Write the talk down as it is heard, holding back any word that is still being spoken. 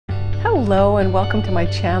Hello and welcome to my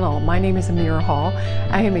channel. My name is Amirah Hall.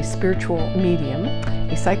 I am a spiritual medium,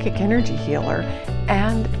 a psychic energy healer,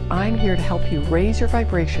 and I'm here to help you raise your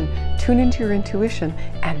vibration, tune into your intuition,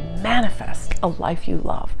 and manifest a life you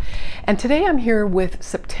love. And today I'm here with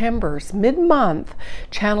September's mid-month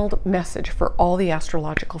channeled message for all the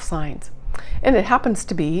astrological signs. And it happens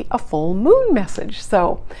to be a full moon message.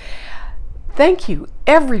 So thank you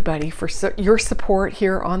everybody for your support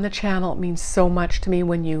here on the channel. It means so much to me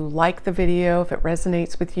when you like the video, if it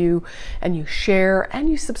resonates with you, and you share and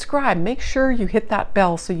you subscribe. Make sure you hit that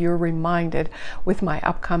bell so you're reminded with my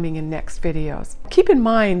upcoming and next videos. Keep in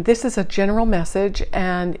mind, this is a general message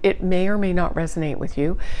and it may or may not resonate with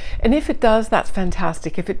you. And if it does, that's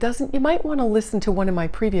fantastic. If it doesn't, you might want to listen to one of my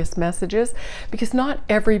previous messages because not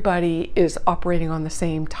everybody is operating on the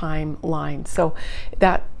same timeline. So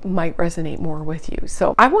that might resonate more with you.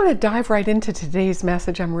 So I want to dive right into today's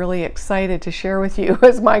message. I'm really excited to share with you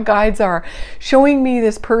as my guides are showing me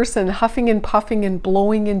this person huffing and puffing and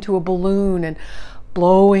blowing into a balloon and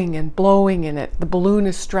blowing and blowing in it. The balloon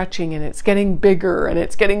is stretching and it's getting bigger and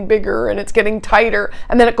it's getting bigger and it's getting tighter,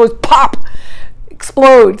 and then it goes pop,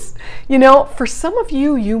 explodes. You know, for some of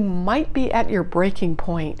you, you might be at your breaking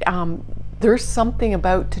point. There's something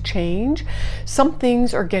about to change. Some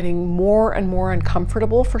things are getting more and more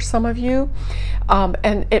uncomfortable for some of you.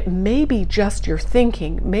 And it may be just your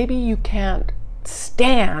thinking. Maybe you can't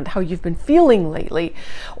stand how you've been feeling lately.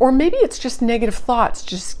 Or maybe it's just negative thoughts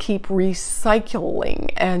just keep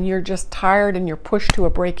recycling and you're just tired and you're pushed to a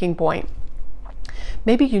breaking point.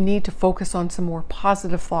 Maybe you need to focus on some more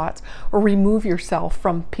positive thoughts or remove yourself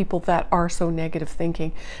from people that are so negative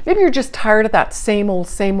thinking. Maybe you're just tired of that same old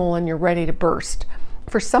and you're ready to burst.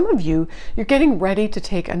 For some of you, you're getting ready to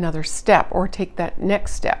take another step or take that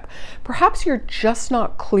next step. Perhaps you're just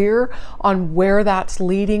not clear on where that's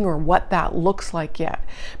leading or what that looks like yet.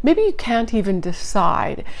 Maybe you can't even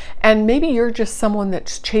decide. And maybe you're just someone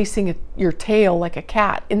that's chasing your tail like a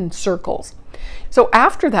cat in circles. So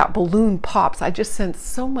after that balloon pops, I just sense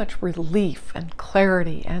so much relief and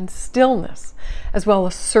clarity and stillness, as well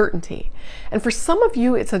as certainty. And for some of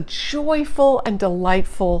you, it's a joyful and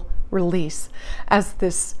delightful release as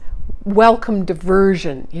this welcome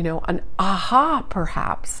diversion, you know, an aha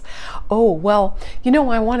perhaps. Oh, well, you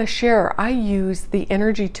know, I want to share, I use the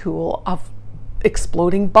energy tool of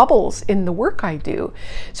exploding bubbles in the work I do.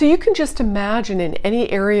 So you can just imagine in any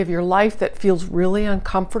area of your life that feels really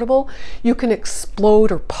uncomfortable, you can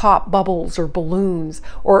explode or pop bubbles or balloons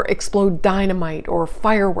or explode dynamite or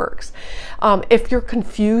fireworks. If you're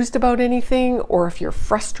confused about anything or if you're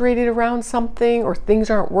frustrated around something or things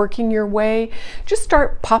aren't working your way, just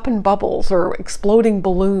start popping bubbles or exploding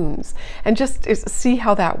balloons and just see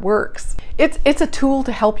how that works. It's a tool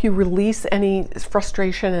to help you release any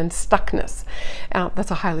frustration and stuckness. That's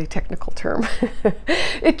a highly technical term.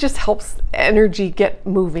 It just helps energy get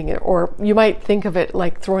moving, or you might think of it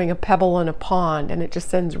like throwing a pebble in a pond and it just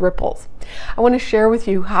sends ripples. I want to share with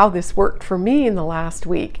you how this worked for me in the last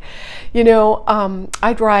week. You know,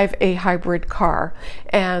 I drive a hybrid car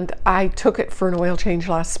and I took it for an oil change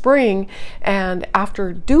last spring, and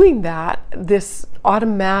after doing that, this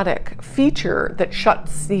automatic feature that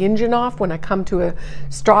shuts the engine off when I come to a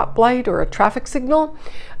stoplight or a traffic signal,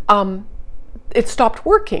 it stopped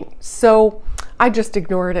working. So I just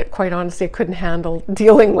ignored it. Quite honestly, I couldn't handle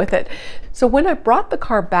dealing with it. So when I brought the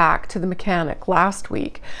car back to the mechanic last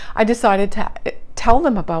week, I decided to tell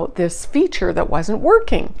them about this feature that wasn't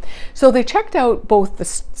working. So they checked out both the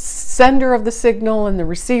sender of the signal and the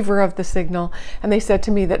receiver of the signal, and they said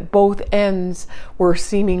to me that both ends were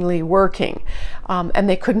seemingly working. And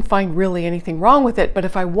they couldn't find really anything wrong with it, but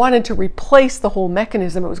if I wanted to replace the whole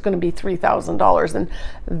mechanism, it was going to be $3,000, and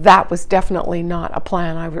that was definitely not a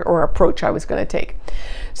plan or approach I was going to take.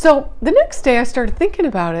 So the next day I started thinking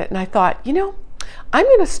about it, and I thought, you know, I'm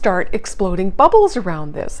going to start exploding bubbles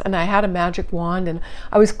around this. And I had a magic wand and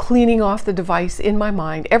I was cleaning off the device in my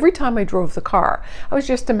mind. Every time I drove the car, I was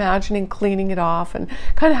just imagining cleaning it off and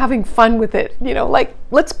kind of having fun with it. You know, like,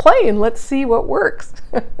 let's play and let's see what works.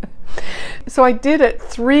 So I did it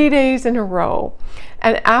 3 days in a row.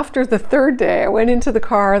 And after the third day, I went into the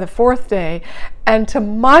car the fourth day, and to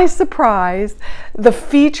my surprise, the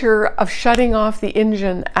feature of shutting off the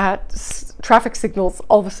engine at traffic signals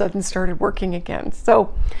all of a sudden started working again.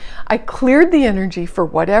 So I cleared the energy for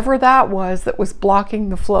whatever that was blocking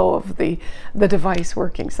the flow of the device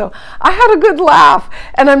working. So I had a good laugh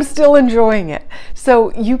and I'm still enjoying it.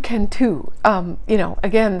 So you can too. You know,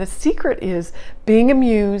 again, the secret is being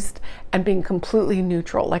amused and being completely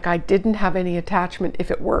neutral. Like I didn't have any attachment if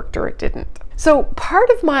it worked or it didn't. So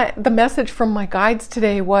part of the message from my guides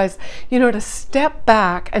today was, to step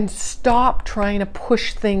back and stop trying to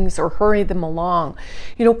push things or hurry them along,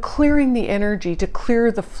 clearing the energy to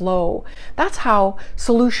clear the flow. That's how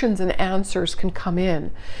solutions and answers can come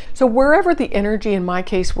in. So wherever the energy, in my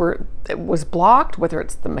case, it was blocked, whether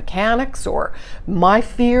it's the mechanics or my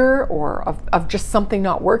fear or of just something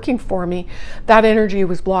not working for me, that energy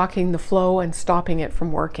was blocking the flow and stopping it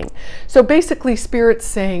from working. So basically, Spirit's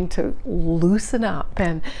saying to loosen up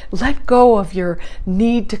and let go of your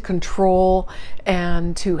need to control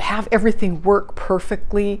and to have everything work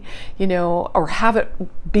perfectly, or have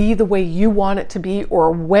it be the way you want it to be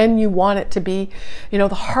or when you want it to be. The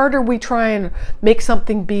harder we try and make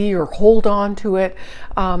something be or hold on to it,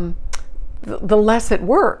 the less it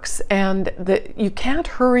works. And you can't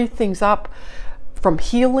hurry things up from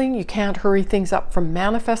healing. You can't hurry things up from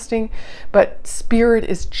manifesting. But Spirit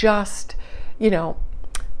is just, you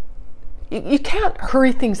can't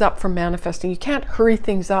hurry things up from manifesting. You can't hurry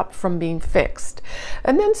things up from being fixed.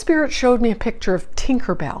 And then Spirit showed me a picture of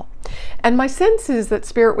Tinkerbell. And my sense is that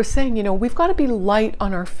Spirit was saying, we've got to be light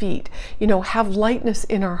on our feet, have lightness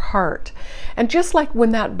in our heart. And just like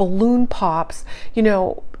when that balloon pops,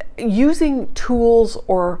 using tools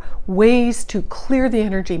or ways to clear the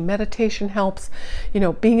energy. Meditation helps,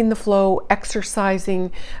 being in the flow,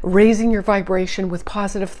 exercising, raising your vibration with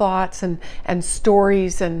positive thoughts and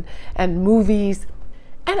stories and movies.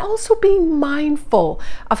 And also being mindful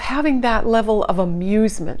of having that level of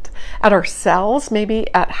amusement at ourselves,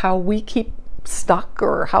 maybe at how we keep stuck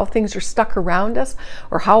or how things are stuck around us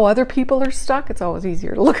or how other people are stuck. It's always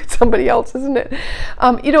easier to look at somebody else, isn't it?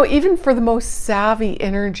 Even for the most savvy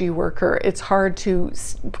energy worker, it's hard to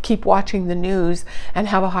keep watching the news and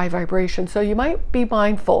have a high vibration. So you might be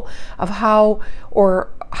mindful of how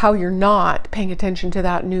you're not paying attention to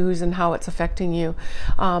that news and how it's affecting you.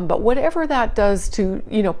 But whatever that does to,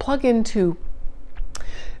 plug into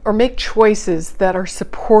or make choices that are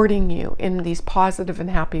supporting you in these positive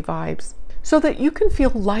and happy vibes, so that you can feel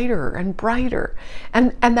lighter and brighter.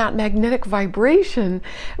 And that magnetic vibration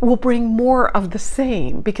will bring more of the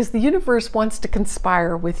same, because the universe wants to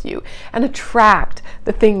conspire with you and attract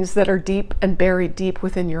the things that are deep and buried deep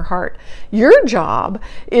within your heart. Your job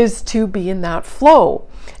is to be in that flow.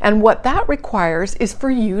 And what that requires is for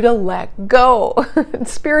you to let go.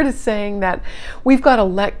 Spirit is saying that we've got to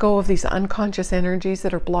let go of these unconscious energies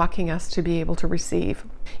that are blocking us to be able to receive.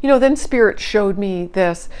 Then Spirit showed me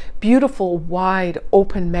this beautiful, wide,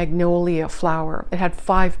 open magnolia flower. It had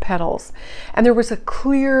 5 petals, and there was a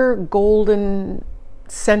clear golden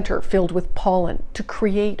center filled with pollen to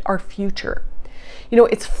create our future.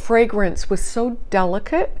 Its fragrance was so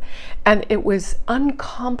delicate and it was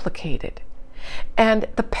uncomplicated. And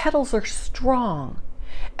the petals are strong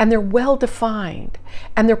and they're well defined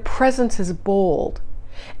and their presence is bold.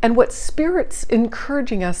 And what Spirit's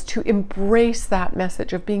encouraging us to embrace that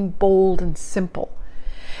message of being bold and simple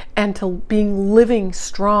and to being living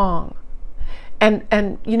strong.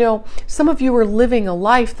 And some of you are living a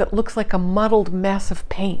life that looks like a muddled mess of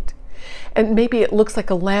paint. And maybe it looks like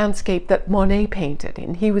a landscape that Monet painted,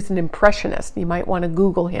 and he was an impressionist. You might want to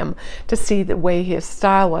Google him to see the way his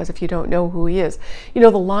style was if you don't know who he is. The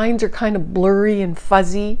lines are kind of blurry and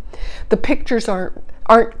fuzzy. The pictures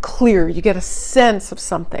aren't clear. You get a sense of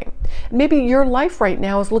something. Maybe your life right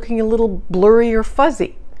now is looking a little blurry or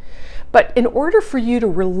fuzzy. But in order for you to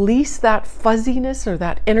release that fuzziness or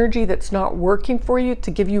that energy that's not working for you, to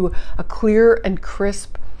give you a clear and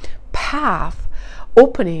crisp path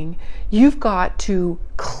opening, you've got to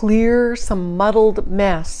clear some muddled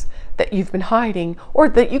mess that you've been hiding or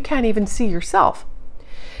that you can't even see yourself.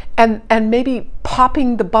 And maybe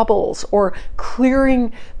popping the bubbles or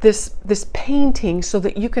clearing this painting so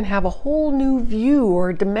that you can have a whole new view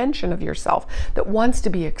or dimension of yourself that wants to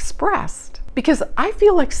be expressed. Because I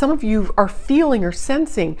feel like some of you are feeling or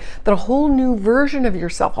sensing that a whole new version of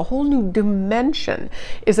yourself, a whole new dimension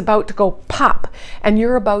is about to go pop, and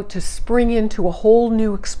you're about to spring into a whole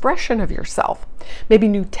new expression of yourself. Maybe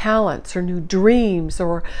new talents or new dreams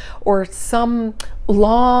or some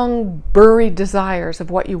long buried desires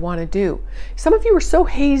of what you want to do. Some of you are so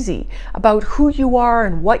hazy about who you are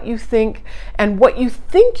and what you think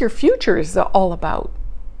your future is all about.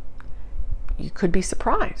 You could be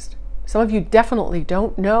surprised. Some of you definitely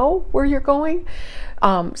don't know where you're going.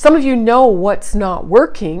 Some of you know what's not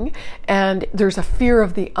working, and there's a fear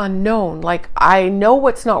of the unknown. Like, I know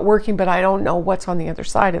what's not working, but I don't know what's on the other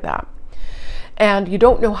side of that. And you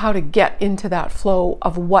don't know how to get into that flow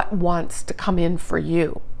of what wants to come in for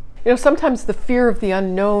you. You know, sometimes the fear of the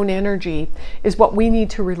unknown energy is what we need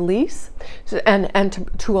to release and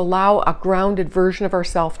to allow a grounded version of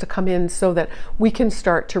ourselves to come in so that we can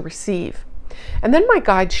start to receive. And then my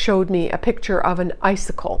guide showed me a picture of an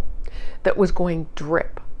icicle that was going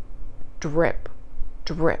drip, drip,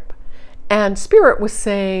 drip. And Spirit was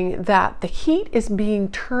saying that the heat is being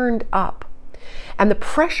turned up and the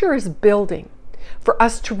pressure is building for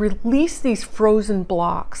us to release these frozen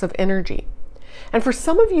blocks of energy. And for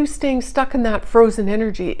some of you, staying stuck in that frozen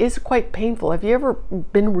energy is quite painful. Have you ever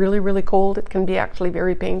been really, really cold? It can be actually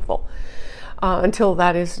very painful until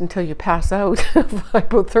you pass out of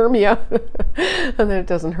hypothermia, and then it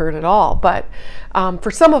doesn't hurt at all. But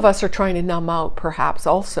for some of us are trying to numb out perhaps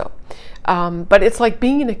also. But it's like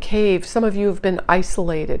being in a cave. Some of you have been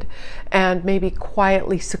isolated and maybe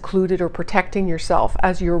quietly secluded or protecting yourself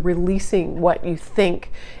as you're releasing what you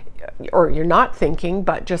think, or you're not thinking,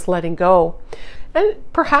 but just letting go. And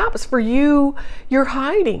perhaps for you, you're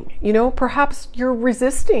hiding, you know, perhaps you're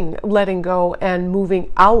resisting letting go and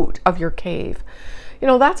moving out of your cave. You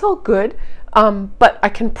know, that's all good. But I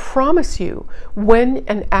can promise you, when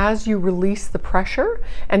and as you release the pressure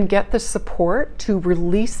and get the support to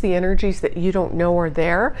release the energies that you don't know are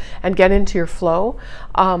there and get into your flow,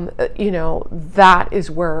 you know, that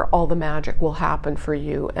is where all the magic will happen for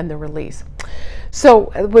you and the release.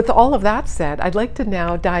 So with all of that said, I'd like to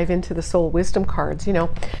now dive into the soul wisdom cards, you know.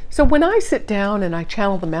 So when I sit down and I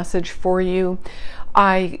channel the message for you,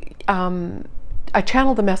 I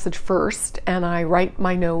channel the message first, and I write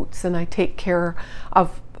my notes, and I take care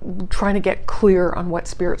of trying to get clear on what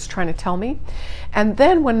Spirit's trying to tell me. And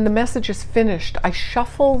then when the message is finished, I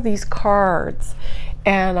shuffle these cards,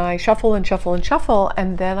 and I shuffle and shuffle and shuffle,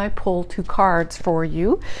 and then I pull 2 cards for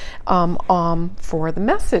you for the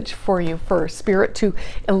message for you, for Spirit to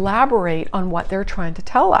elaborate on what they're trying to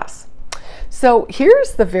tell us. So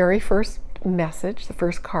here's the very first message, the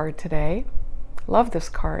first card today. Love this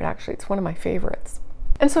card, actually. It's one of my favorites.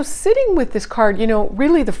 And so sitting with this card, you know,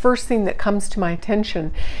 really the first thing that comes to my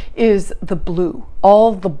attention is the blue,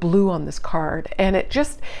 all the blue on this card. And it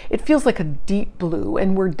feels like a deep blue,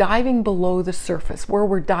 and we're diving below the surface. Where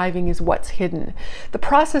we're diving is what's hidden. The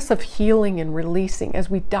process of healing and releasing as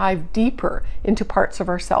we dive deeper into parts of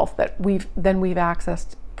ourselves that we've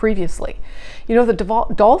accessed previously. You know, the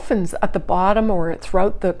dolphins at the bottom or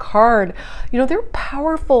throughout the card, you know, they're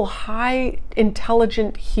powerful, high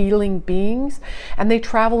intelligent healing beings, and they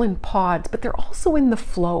travel in pods, but they're also in the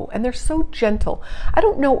flow, and they're so gentle. I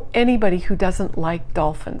don't know anybody who doesn't like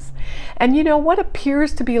dolphins. And you know, what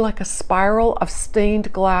appears to be like a spiral of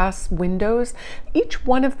stained glass windows, each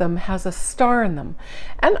one of them has a star in them.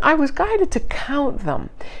 And I was guided to count them,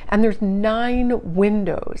 and there's 9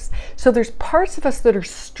 windows. So there's parts of us that are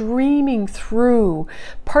streaming through,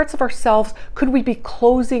 parts of ourselves. Could we be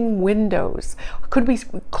closing windows? Could we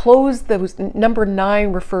close those? Number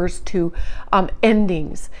 9 refers to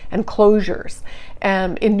endings and closures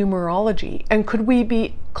in numerology. And could we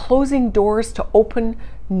be closing doors to open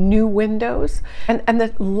new windows? And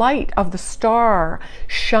the light of the star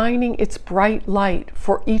shining its bright light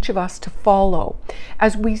for each of us to follow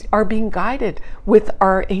as we are being guided with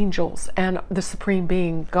our angels and the Supreme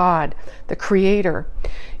Being, God, the Creator.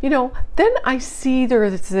 You know, then I see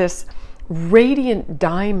there's this radiant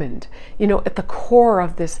diamond, you know, at the core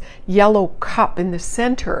of this yellow cup in the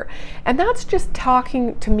center. And that's just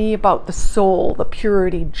talking to me about the soul, the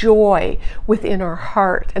purity, joy within our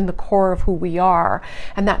heart and the core of who we are.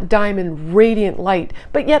 And that diamond, radiant light.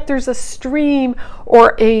 But yet there's a stream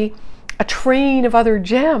or a train of other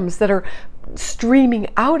gems that are streaming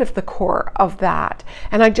out of the core of that.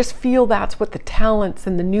 And I just feel that's what the talents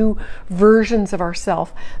and the new versions of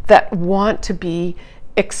ourselves that want to be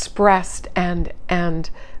expressed and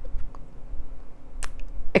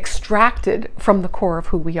extracted from the core of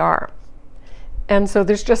who we are. And so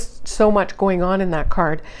there's just so much going on in that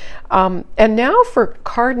card. And now for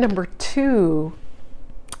card number 2.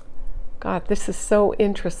 God, this is so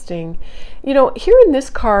interesting. You know, here in this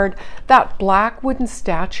card, that black wooden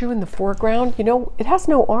statue in the foreground, you know, it has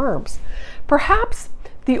no arms. Perhaps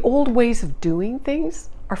the old ways of doing things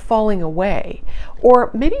are falling away, or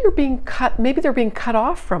maybe you're being cut, maybe they're being cut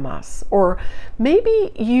off from us, or maybe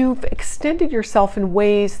you've extended yourself in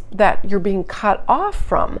ways that you're being cut off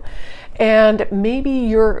from, and maybe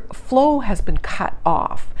your flow has been cut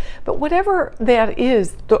off. But whatever that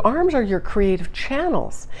is, the arms are your creative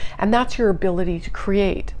channels, and that's your ability to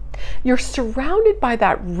create. You're surrounded by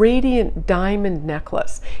that radiant diamond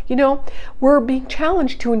necklace. You know, we're being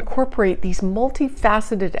challenged to incorporate these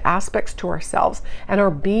multifaceted aspects to ourselves and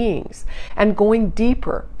our beings, and going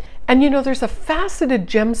deeper And you know, there's a faceted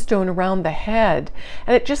gemstone around the head,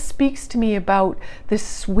 and it just speaks to me about this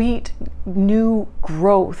sweet new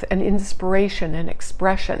growth and inspiration and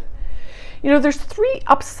expression. You know, there's 3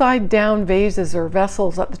 upside down vases or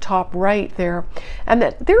vessels at the top right there, and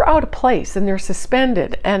that they're out of place and they're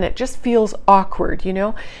suspended, and it just feels awkward, you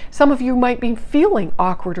know. Some of you might be feeling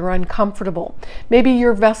awkward or uncomfortable. Maybe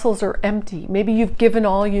your vessels are empty. Maybe you've given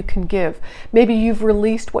all you can give. Maybe you've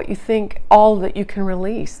released what you think all that you can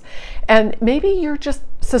release. And maybe you're just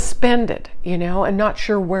suspended, you know, and not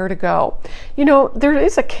sure where to go. You know, there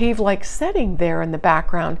is a cave-like setting there in the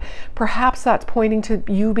background. Perhaps that's pointing to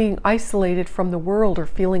you being isolated from the world or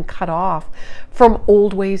feeling cut off from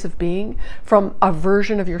old ways of being, from a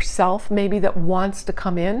version of yourself maybe that wants to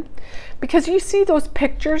come in. Because you see those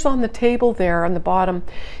pictures on the table there on the bottom,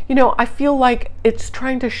 you know, I feel like it's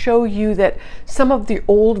trying to show you that some of the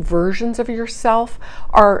old versions of yourself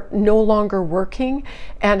are no longer working,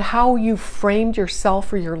 and how you framed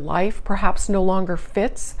yourself or your life perhaps no longer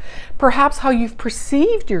fits. Perhaps how you've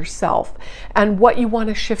perceived yourself and what you want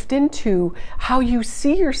to shift into, how you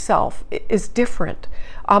see yourself is different.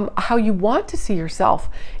 How you want to see yourself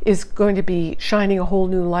is going to be shining a whole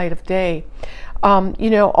new light of day. You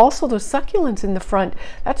know, also those succulents in the front,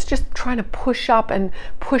 that's just trying to push up and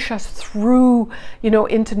push us through, you know,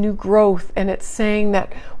 into new growth. And it's saying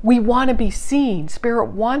that we want to be seen. Spirit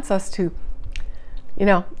wants us to, you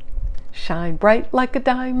know, shine bright like a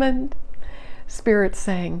diamond. Spirit's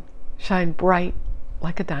saying, shine bright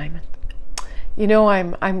like a diamond. You know,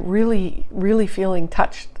 I'm really, really feeling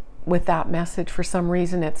touched with that message for some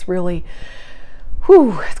reason. It's really,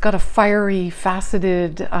 it's got a fiery,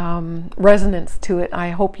 faceted resonance to it.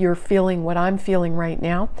 I hope you're feeling what I'm feeling right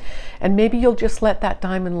now. And maybe you'll just let that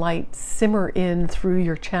diamond light simmer in through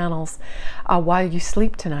your channels while you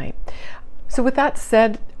sleep tonight. So with that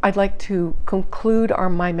said, I'd like to conclude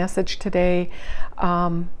my message today.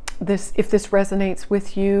 If this resonates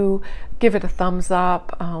with you, give it a thumbs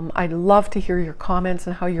up. I'd love to hear your comments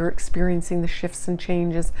on how you're experiencing the shifts and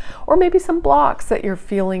changes, or maybe some blocks that you're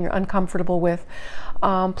feeling uncomfortable with.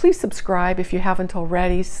 Please subscribe if you haven't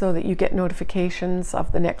already so that you get notifications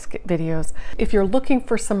of the next videos. If you're looking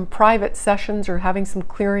for some private sessions or having some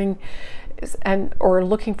clearing or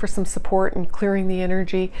looking for some support in clearing the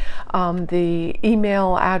energy, the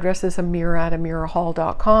email address is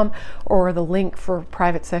amirah@amirahhall.com, or the link for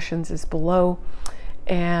private sessions is below.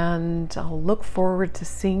 And I'll look forward to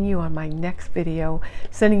seeing you on my next video,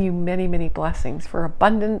 sending you many, many blessings for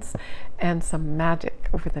abundance and some magic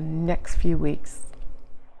over the next few weeks.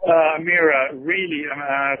 Amirah, really,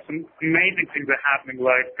 some amazing things are happening.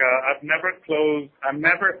 Like, I've never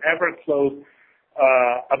ever closed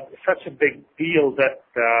such a big deal that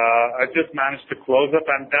I just managed to close up,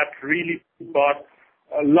 and that really brought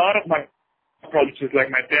a lot of my approaches, like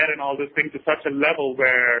my debt and all these things, to such a level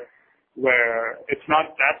where it's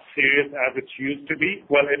not that serious as it used to be.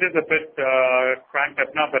 Well, it is a bit cranked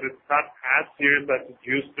up now, but it's not as serious as it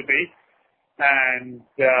used to be. And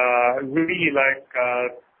really, like,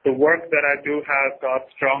 the work that I do has got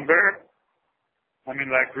stronger. I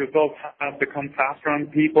mean, like, results have become faster on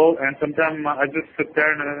people, and sometimes I just sit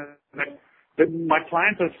there and like, my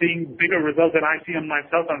clients are seeing bigger results than I see on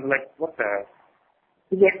myself, and I'm like, what the hell?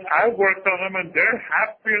 Like, I worked on them and they're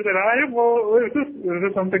happier than I am. Well, is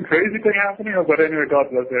this something crazy thing happening? But anyway,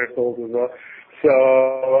 God bless their souls as well.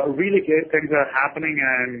 So really great things are happening,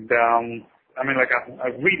 and I mean, like,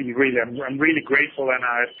 I'm really grateful. And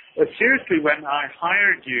seriously, when I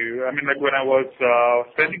hired you, I mean, like, when I was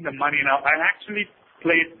spending the money, now I actually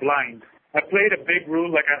played blind. I played a big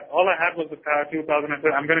rule. Like, all I had was the 2000. I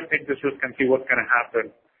said, I'm going to take this risk and see what's going to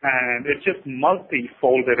happen. And it just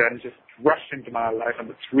multi-folded and just rushed into my life, and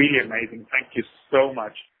it's really amazing. Thank you so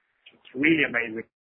much. It's really amazing.